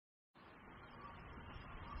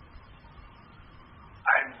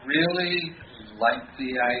really like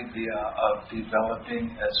the idea of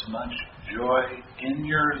developing as much joy in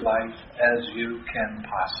your life as you can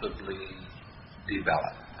possibly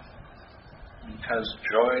develop. Because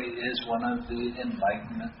joy is one of the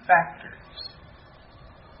enlightenment factors.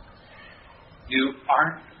 You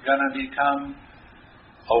aren't going to become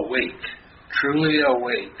awake, truly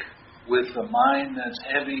awake, with a mind that's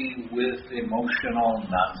heavy with emotional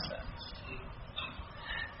nonsense.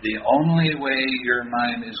 The only way your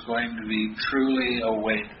mind is going to be truly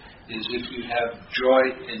awake is if you have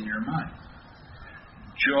joy in your mind.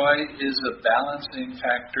 Joy is a balancing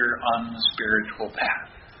factor on the spiritual path.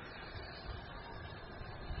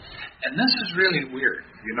 And this is really weird,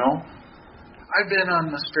 you know. I've been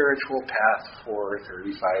on the spiritual path for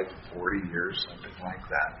 35 to 40 years, something like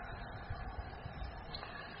that.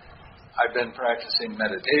 I've been practicing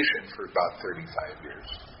meditation for about 35 years.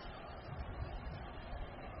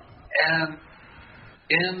 And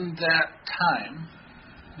in that time,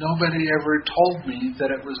 nobody ever told me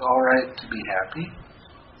that it was all right to be happy,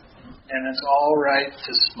 and it's all right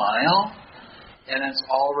to smile, and it's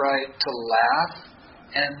all right to laugh,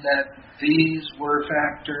 and that these were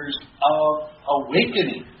factors of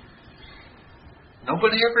awakening.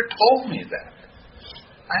 Nobody ever told me that.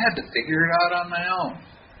 I had to figure it out on my own.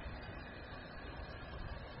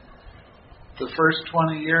 The first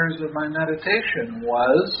 20 years of my meditation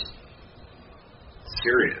was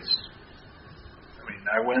serious. I mean,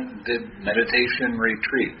 I went and did meditation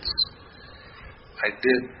retreats. I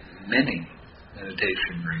did many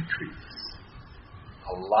meditation retreats.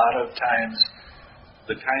 A lot of times,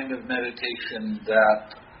 the kind of meditation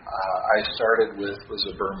that I started with was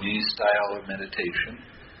a Burmese style of meditation.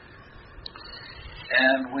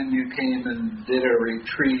 And when you came and did a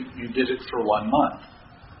retreat, you did it for 1 month.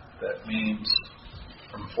 That means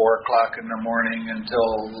from 4 o'clock in the morning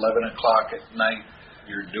until 11 o'clock at night,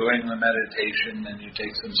 you're doing the meditation, and you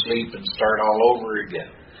take some sleep and start all over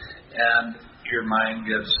again. And your mind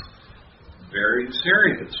gets very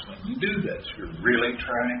serious when you do this. You're really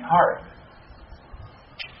trying hard.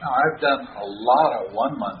 Now, I've done a lot of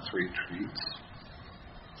 1-month retreats.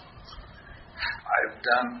 I've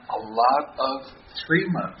done a lot of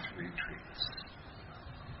 3-month retreats.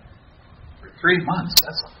 For 3 months,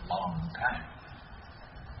 that's a long time.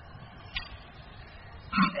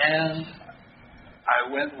 And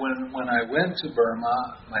when I went to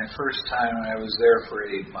Burma, my first time I was there for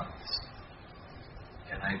 8 months.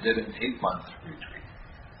 And I did an 8-month retreat.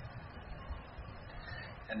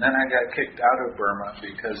 And then I got kicked out of Burma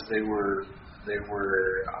because they were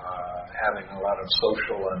having a lot of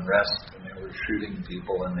social unrest, and they were shooting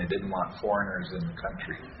people, and they didn't want foreigners in the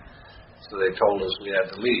country. So they told us we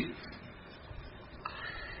had to leave.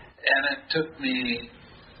 And it took me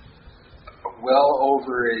well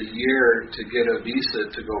over a year to get a visa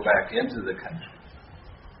to go back into the country.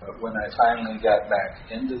 But when I finally got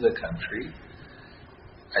back into the country,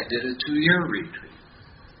 I did a 2-year retreat.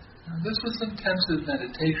 Now, this was intensive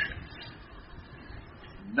meditation.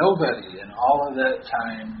 Nobody in all of that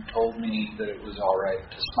time told me that it was all right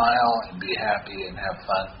to smile and be happy and have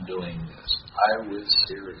fun doing this. I was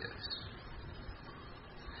serious.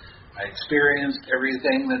 I experienced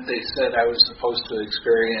everything that they said I was supposed to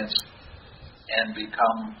experience and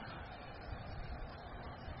become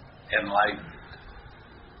enlightened.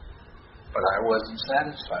 But I wasn't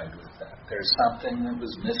satisfied with that. There's something that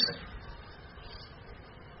was missing.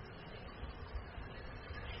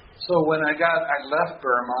 So when I left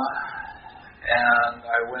Burma and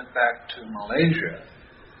I went back to Malaysia,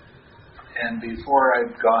 and before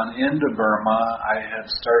I'd gone into Burma, I had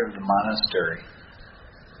started a monastery.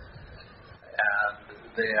 And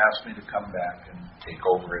they asked me to come back and take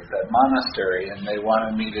over at that monastery, and they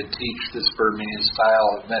wanted me to teach this Burmese style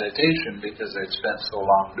of meditation because I'd spent so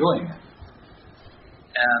long doing it.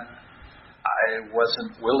 And I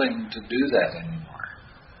wasn't willing to do that anymore.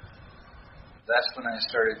 That's when I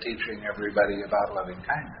started teaching everybody about loving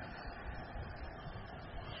kindness.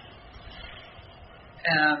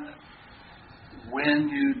 And when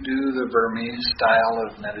you do the Burmese style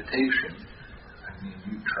of meditation, I mean,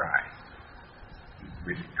 you try. You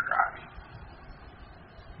really try.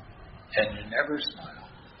 And you never smile.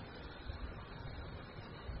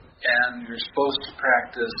 And you're supposed to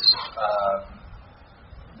practice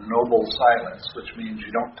noble silence, which means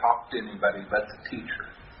you don't talk to anybody but the teacher.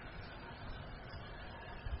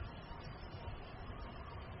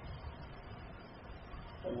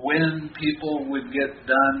 When people would get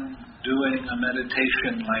done doing a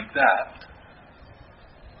meditation like that,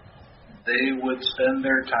 they would spend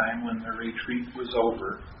their time when the retreat was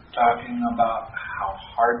over talking about how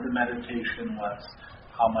hard the meditation was,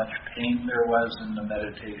 how much pain there was in the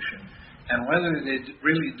meditation, and whether they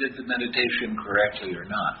really did the meditation correctly or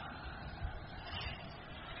not.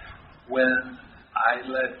 When I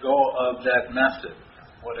let go of that method,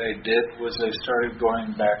 what I did was I started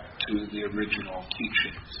going back to the original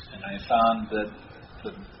teachings, and I found that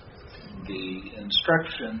the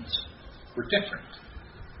instructions were different.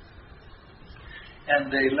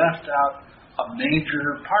 And they left out a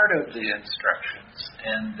major part of the instructions,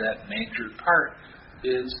 and that major part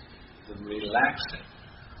is the relaxing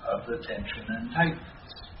of the tension and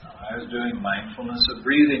tightness. Now, I was doing mindfulness of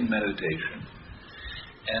breathing meditation,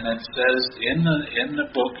 and it says in the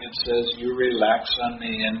book, it says you relax on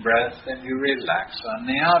the in-breath and you relax on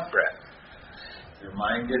the out-breath. Your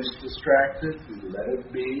mind gets distracted, you let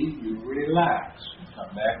it be, you relax. You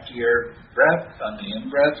come back to your breath, on the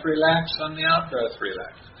in-breath relax, on the out-breath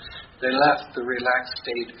relax. They left the relaxed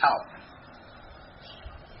state out.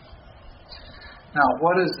 Now,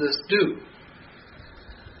 what does this do?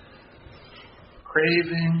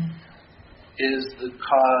 Craving is the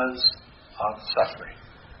cause of suffering.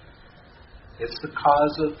 It's the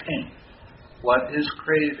cause of pain. What is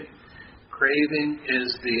craving? Craving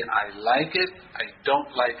is the I like it, I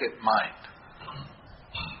don't like it mind.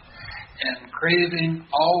 And craving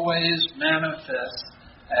always manifests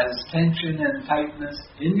as tension and tightness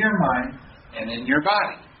in your mind and in your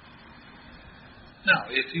body. Now,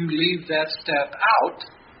 if you leave that step out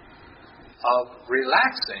of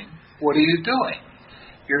relaxing, what are you doing?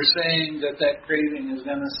 You're saying that craving is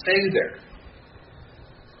going to stay there.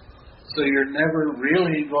 So you're never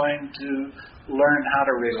really going to learn how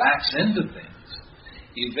to relax into things.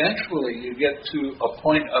 Eventually you get to a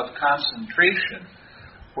point of concentration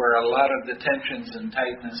where a lot of the tensions and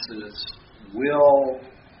tightnesses will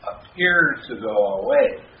appear to go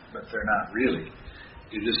away, but they're not really.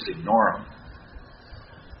 You just ignore them.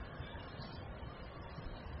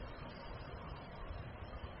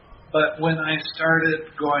 But when I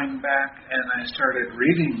started going back and I started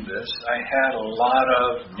reading this, I had a lot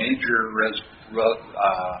of major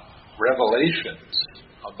revelations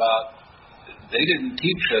about, they didn't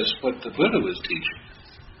teach us what the Buddha was teaching.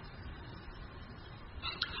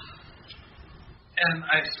 And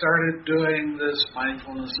I started doing this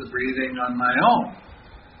mindfulness of breathing on my own.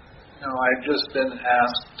 I'd just been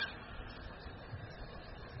asked,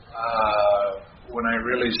 when I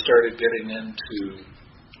really started getting into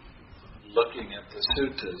looking at the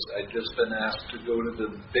suttas, I'd just been asked to go to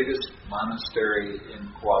the biggest monastery in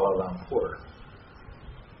Kuala Lumpur.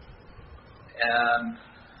 And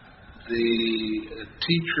the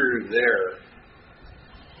teacher there,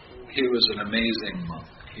 he was an amazing monk.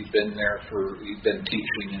 He'd been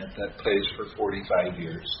teaching at that place for 45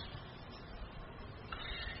 years.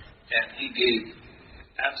 And he gave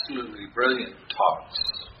absolutely brilliant talks,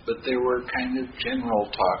 but they were kind of general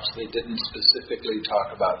talks. They didn't specifically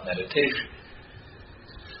talk about meditation.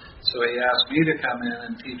 So he asked me to come in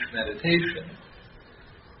and teach meditation.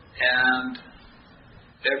 And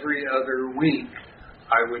every other week,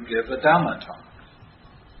 I would give a Dhamma talk.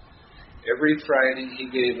 Every Friday, he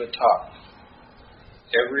gave a talk.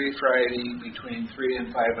 Every Friday, between 300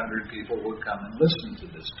 and 500 people would come and listen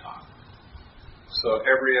to this talk. So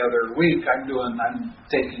every other week, I'm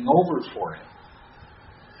taking over for him.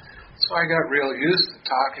 So I got real used to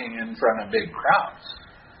talking in front of big crowds.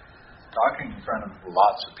 Talking in front of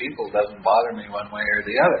lots of people doesn't bother me one way or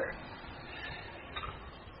the other.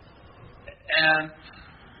 And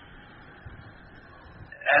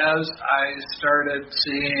as I started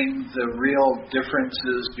seeing the real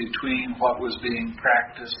differences between what was being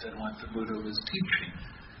practiced and what the Buddha was teaching,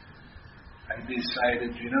 I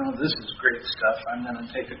decided, this is great stuff. I'm going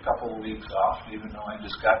to take a couple of weeks off, even though I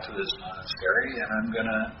just got to this monastery, and I'm going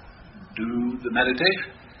to do the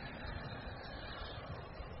meditation.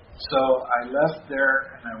 So I left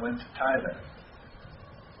there and I went to Thailand.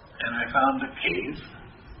 And I found a cave,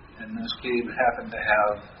 and this cave happened to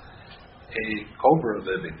have a cobra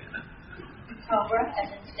living in it. Cobra, as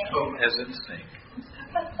in snake? As in snake.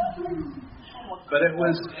 But it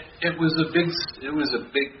was a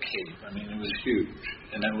big cave. I mean, it was huge,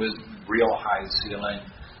 and it was real high ceiling.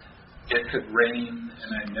 It could rain,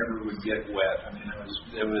 and I never would get wet. I mean,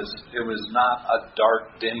 it was not a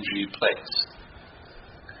dark, dingy place.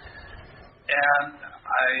 And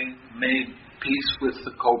I made peace with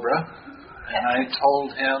the cobra, and I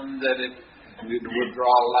told him that we would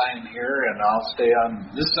draw a line here, and I'll stay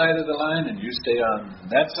on this side of the line, and you stay on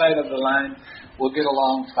that side of the line. We'll get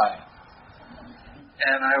along fine.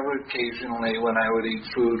 And I would occasionally, when I would eat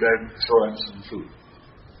food, I'd throw him some food.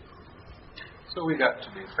 So we got to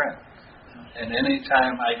be friends. And any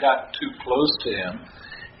time I got too close to him,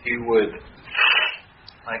 he would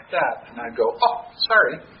like that. And I'd go, oh,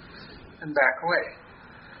 sorry, and back away.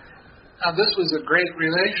 Now, this was a great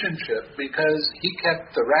relationship because he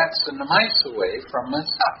kept the rats and the mice away from my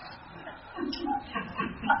stuff.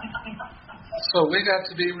 So we got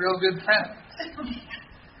to be real good friends.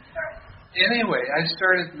 Anyway, I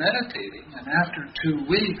started meditating, and after 2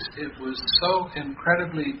 weeks, it was so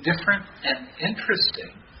incredibly different and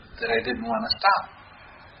interesting that I didn't want to stop.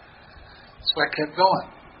 So I kept going.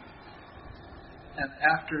 And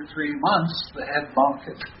after 3 months, the head monk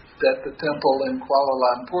at the temple in Kuala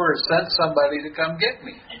Lumpur sent somebody to come get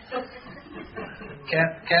me.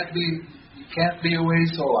 You can't be away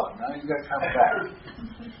so long. Now you got to come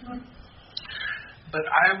back. But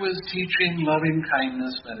I was teaching loving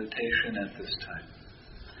kindness meditation at this time.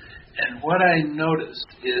 And what I noticed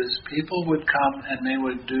is people would come and they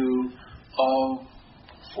would do a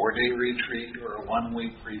 4-day retreat or a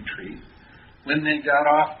 1-week retreat. When they got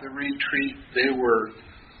off the retreat, they were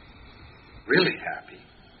really happy.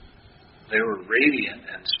 They were radiant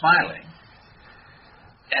and smiling.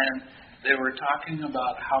 And they were talking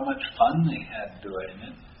about how much fun they had doing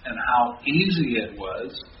it and how easy it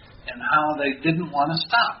was and how they didn't want to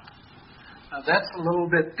stop. Now that's a little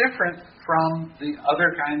bit different from the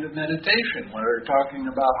other kind of meditation where they're talking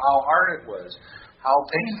about how hard it was, how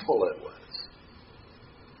painful it was.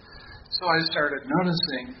 So I started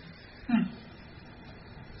noticing,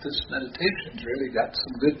 this meditation's really got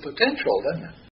some good potential, doesn't it?